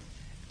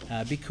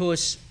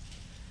 because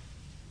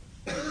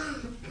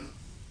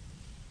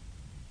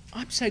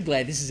I'm so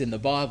glad this is in the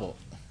Bible.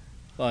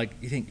 Like,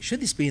 you think, should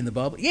this be in the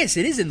Bible? Yes,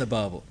 it is in the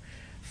Bible.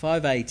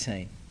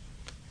 5:18.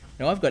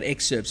 Now, I've got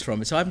excerpts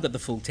from it, so I haven't got the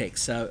full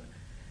text. So,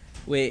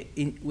 where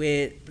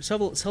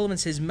Solomon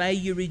says, may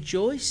you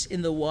rejoice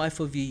in the wife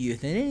of your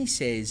youth. And then he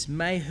says,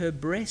 may her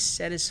breasts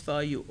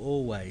satisfy you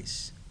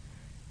always.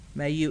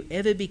 May you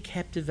ever be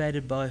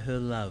captivated by her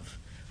love.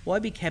 Why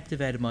be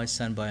captivated, my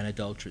son, by an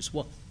adulteress?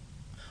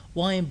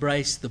 Why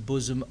embrace the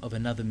bosom of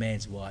another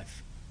man's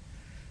wife?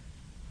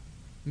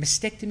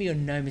 Mastectomy or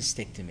no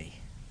mastectomy,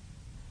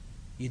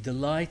 you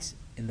delight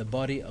in the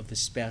body of the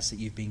spouse that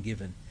you've been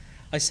given.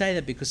 I say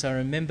that because I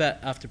remember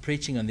after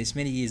preaching on this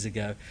many years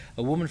ago,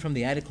 a woman from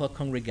the 8 o'clock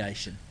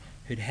congregation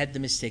who'd had the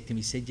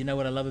mastectomy said, you know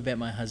what I love about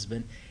my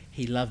husband?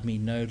 He loved me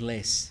no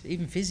less,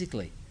 even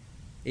physically,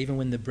 even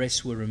when the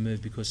breasts were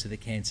removed because of the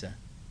cancer.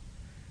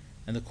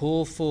 And the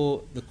call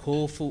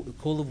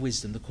of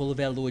wisdom, the call of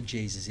our Lord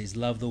Jesus is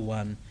love the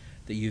one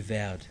that you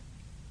vowed.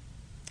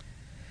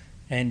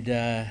 And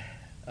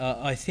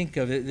I think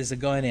of it, there's a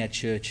guy in our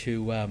church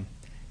who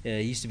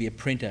used to be a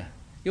printer.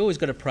 You always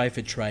got to pray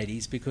for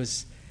tradies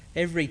because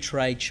every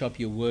trade shop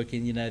you work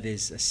in, you know,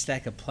 there's a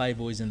stack of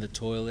Playboys in the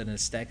toilet and a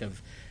stack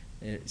of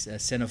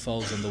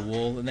centerfolds on the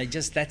wall, and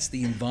that's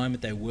the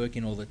environment they work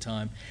in all the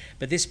time.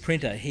 But this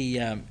printer, he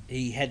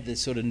had the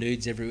sort of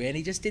nudes everywhere, and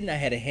he just didn't know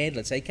how to handle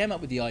it. So he came up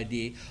with the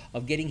idea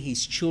of getting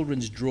his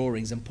children's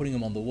drawings and putting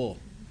them on the wall.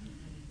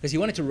 Because he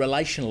wanted to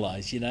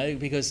relationalise, you know,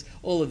 because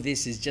all of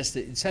this is just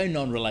it's so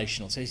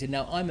non-relational. So he said,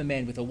 now I'm a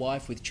man with a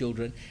wife with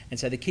children, and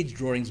so the kids'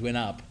 drawings went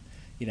up,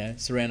 you know,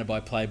 surrounded by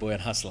Playboy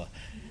and Hustler.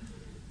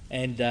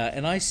 And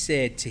I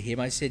said to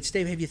him,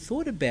 Steve, have you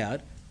thought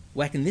about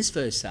whacking this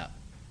verse up?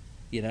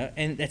 You know,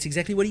 and that's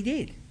exactly what he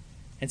did.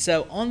 And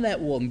so on that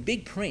wall, in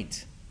big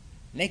print,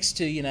 next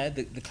to, you know,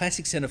 the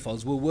classic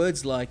centerfolds were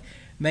words like,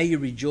 may you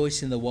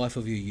rejoice in the wife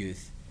of your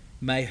youth.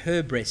 May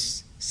her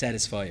breasts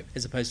satisfy you,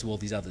 as opposed to all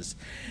these others.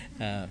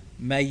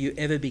 May you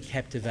ever be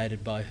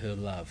captivated by her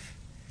love.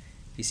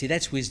 You see,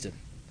 that's wisdom.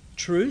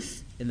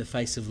 Truth in the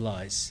face of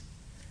lies.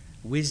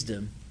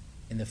 Wisdom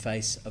in the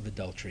face of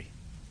adultery.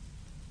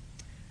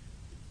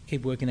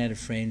 Keep working at it,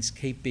 friends.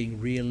 Keep being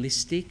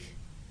realistic.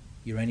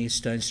 You're only a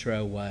stone's throw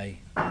away.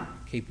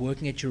 Keep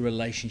working at your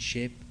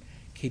relationship.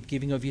 Keep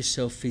giving of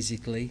yourself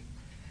physically.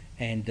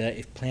 And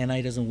if plan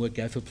A doesn't work,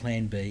 go for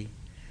plan B.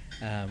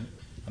 I'm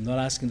not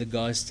asking the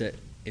guys to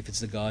if it's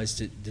the guys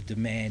to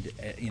demand,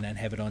 and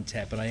have it on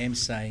tap. But I am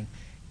saying,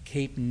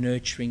 keep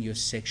nurturing your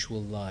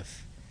sexual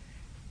life.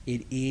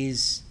 It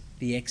is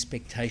the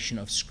expectation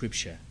of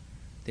Scripture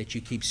that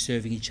you keep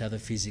serving each other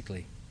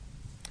physically,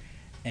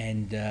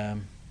 and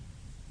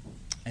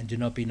do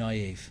not be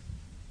naive,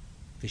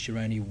 because you're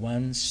only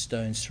one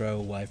stone's throw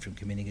away from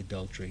committing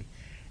adultery,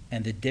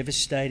 and the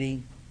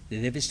devastating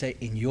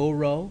in your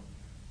role,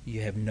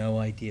 you have no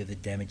idea the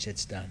damage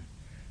that's done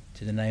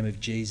to the name of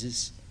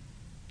Jesus,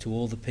 to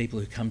all the people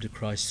who come to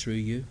Christ through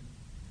you,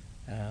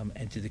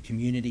 and to the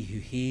community who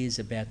hears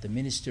about the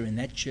minister in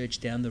that church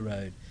down the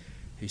road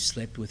who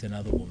slept with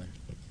another woman.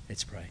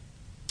 Let's pray.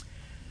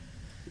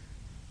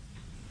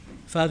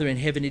 Father in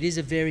heaven, it is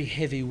a very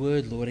heavy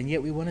word, Lord, and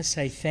yet we want to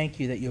say thank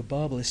you that your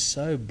Bible is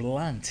so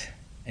blunt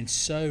and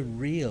so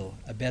real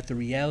about the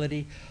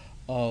reality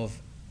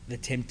of the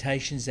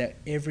temptations that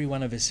every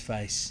one of us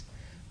face.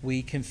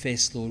 We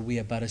confess, Lord, we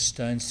are but a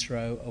stone's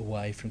throw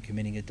away from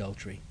committing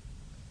adultery.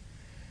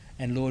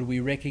 And Lord,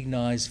 we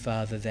recognise,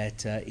 Father,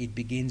 that it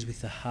begins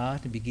with the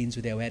heart, it begins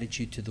with our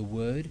attitude to the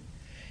Word,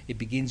 it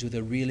begins with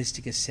a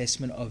realistic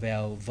assessment of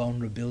our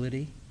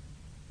vulnerability.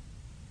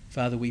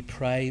 Father, we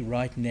pray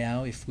right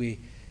now, if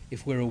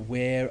we're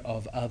aware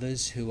of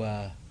others who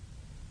are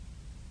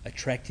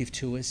attractive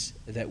to us,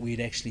 that we'd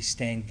actually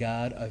stand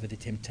guard over the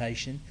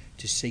temptation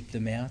to seek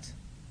them out.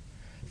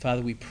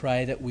 Father, we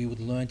pray that we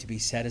would learn to be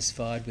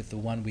satisfied with the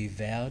one we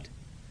vowed,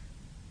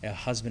 our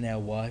husband, our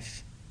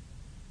wife.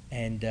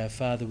 And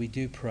Father, we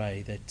do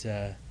pray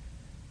that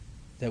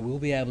we'll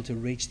be able to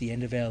reach the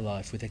end of our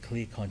life with a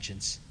clear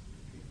conscience,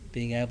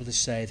 being able to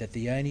say that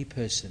the only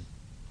person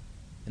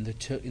in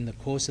the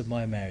course of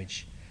my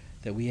marriage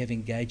that we have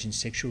engaged in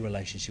sexual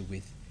relationship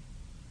with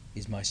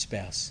is my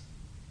spouse.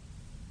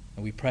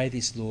 And we pray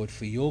this, Lord,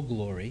 for your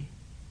glory,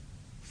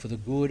 for the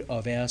good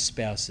of our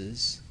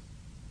spouses,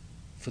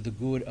 for the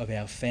good of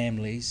our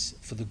families,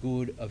 for the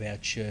good of our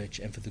church,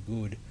 and for the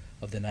good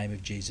of the name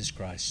of Jesus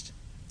Christ.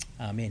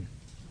 Amen.